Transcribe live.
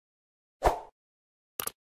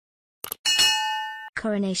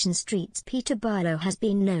Coronation Street's Peter Barlow has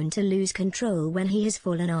been known to lose control when he has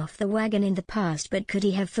fallen off the wagon in the past, but could he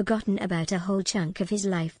have forgotten about a whole chunk of his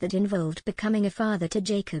life that involved becoming a father to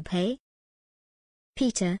Jacob, hey?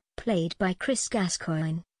 Peter, played by Chris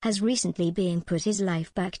Gascoigne, has recently been put his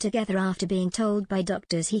life back together after being told by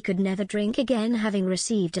doctors he could never drink again, having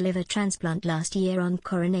received a liver transplant last year on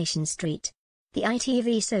Coronation Street. The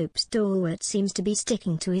ITV soap stalwart seems to be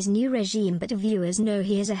sticking to his new regime, but viewers know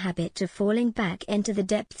he has a habit of falling back into the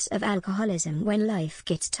depths of alcoholism when life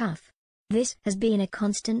gets tough. This has been a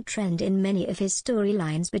constant trend in many of his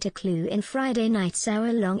storylines, but a clue in Friday night's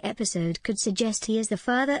hour-long episode could suggest he is the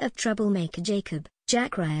father of troublemaker Jacob,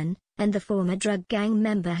 Jack Ryan, and the former drug gang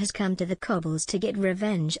member has come to the cobbles to get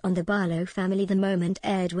revenge on the Barlow family. The moment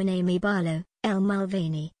aired when Amy Barlow, Elle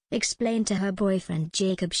Mulvaney, explained to her boyfriend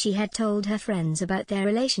Jacob she had told her friends about their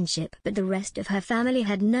relationship, but the rest of her family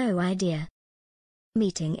had no idea.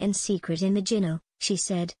 Meeting in secret in the ginnel, she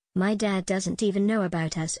said, "My dad doesn't even know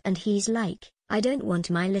about us, and he's like, I don't want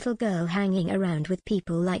my little girl hanging around with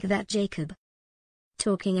people like that, Jacob."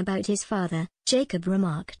 Talking about his father, Jacob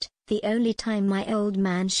remarked, "The only time my old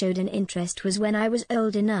man showed an interest was when I was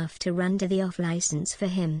old enough to run to the off-license for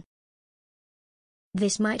him."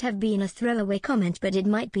 This might have been a throwaway comment, but it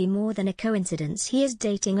might be more than a coincidence. He is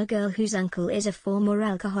dating a girl whose uncle is a former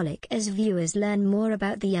alcoholic. As viewers learn more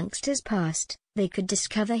about the youngster's past, they could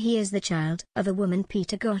discover he is the child of a woman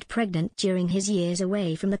Peter got pregnant during his years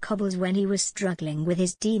away from the cobbles when he was struggling with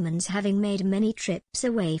his demons. Having made many trips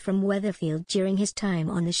away from Weatherfield during his time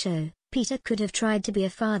on the show, Peter could have tried to be a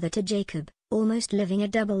father to Jacob, almost living a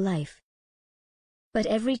double life. But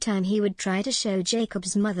every time he would try to show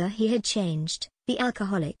Jacob's mother he had changed, the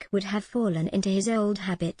alcoholic would have fallen into his old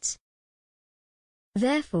habits.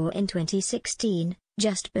 Therefore in 2016,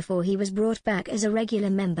 just before he was brought back as a regular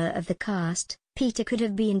member of the cast, Peter could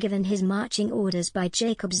have been given his marching orders by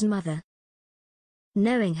Jacob's mother.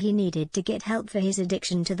 Knowing he needed to get help for his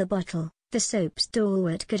addiction to the bottle, the soap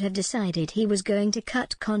stalwart could have decided he was going to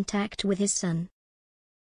cut contact with his son.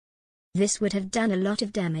 This would have done a lot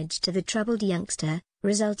of damage to the troubled youngster,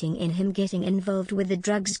 resulting in him getting involved with the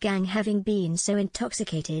drugs gang. Having been so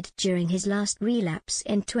intoxicated during his last relapse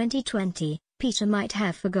in 2020, Peter might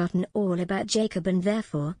have forgotten all about Jacob and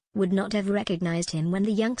therefore would not have recognized him when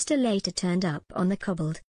the youngster later turned up on the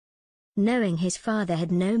cobbled. Knowing his father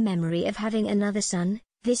had no memory of having another son,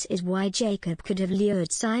 this is why Jacob could have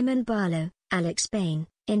lured Simon Barlow, Alex Payne,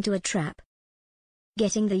 into a trap.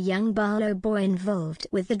 Getting the young Barlow boy involved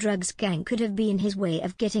with the drugs gang could have been his way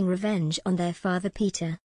of getting revenge on their father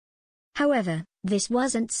Peter. However, this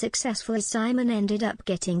wasn't successful as Simon ended up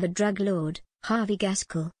getting the drug lord, Harvey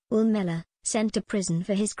Gaskell, Miller, sent to prison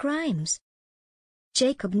for his crimes.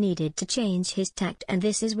 Jacob needed to change his tact, and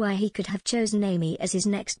this is why he could have chosen Amy as his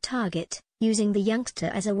next target, using the youngster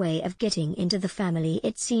as a way of getting into the family.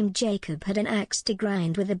 It seemed Jacob had an axe to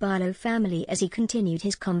grind with the Barlow family as he continued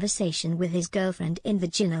his conversation with his girlfriend in the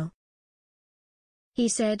ginnel. He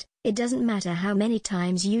said, "It doesn't matter how many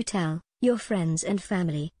times you tell your friends and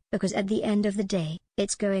family, because at the end of the day,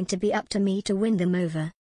 it's going to be up to me to win them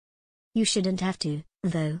over. You shouldn't have to,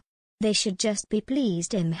 though. They should just be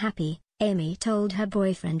pleased I'm happy," Amy told her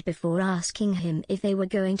boyfriend before asking him if they were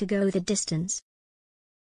going to go the distance.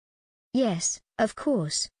 "Yes, of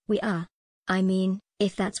course, we are. I mean,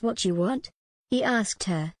 if that's what you want?" he asked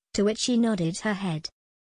her, to which she nodded her head.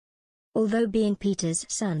 Although being Peter's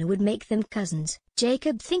son would make them cousins,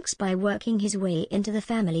 Jacob thinks by working his way into the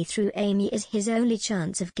family through Amy is his only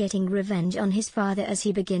chance of getting revenge on his father. As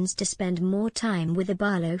he begins to spend more time with the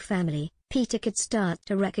Barlow family, Peter could start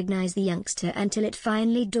to recognize the youngster until it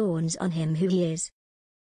finally dawns on him who he is.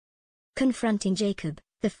 Confronting Jacob,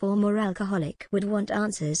 the former alcoholic would want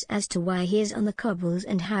answers as to why he is on the cobbles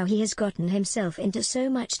and how he has gotten himself into so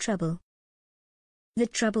much trouble. The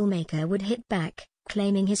troublemaker would hit back,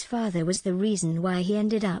 claiming his father was the reason why he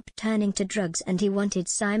ended up turning to drugs, and he wanted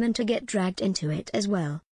Simon to get dragged into it as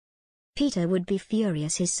well. Peter would be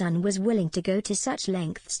furious his son was willing to go to such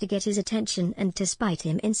lengths to get his attention and to spite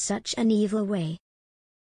him in such an evil way.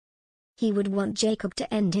 He would want Jacob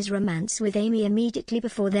to end his romance with Amy immediately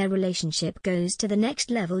before their relationship goes to the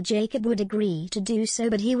next level. Jacob would agree to do so,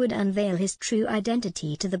 but he would unveil his true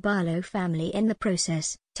identity to the Barlow family in the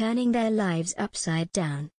process, turning their lives upside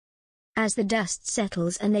down. As the dust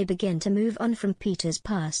settles and they begin to move on from Peter's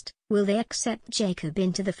past, will they accept Jacob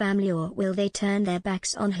into the family or will they turn their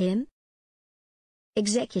backs on him?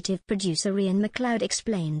 Executive producer Ian MacLeod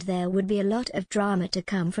explained there would be a lot of drama to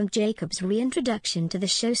come from Jacob's reintroduction to the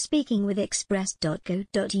show. Speaking with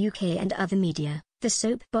Express.co.uk and other media, the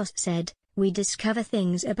soap boss said, We discover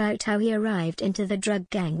things about how he arrived into the drug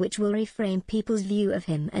gang which will reframe people's view of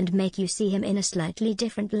him and make you see him in a slightly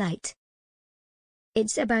different light.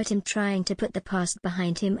 It's about him trying to put the past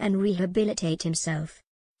behind him and rehabilitate himself.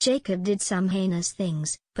 Jacob did some heinous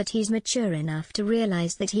things, but he's mature enough to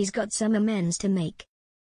realize that he's got some amends to make.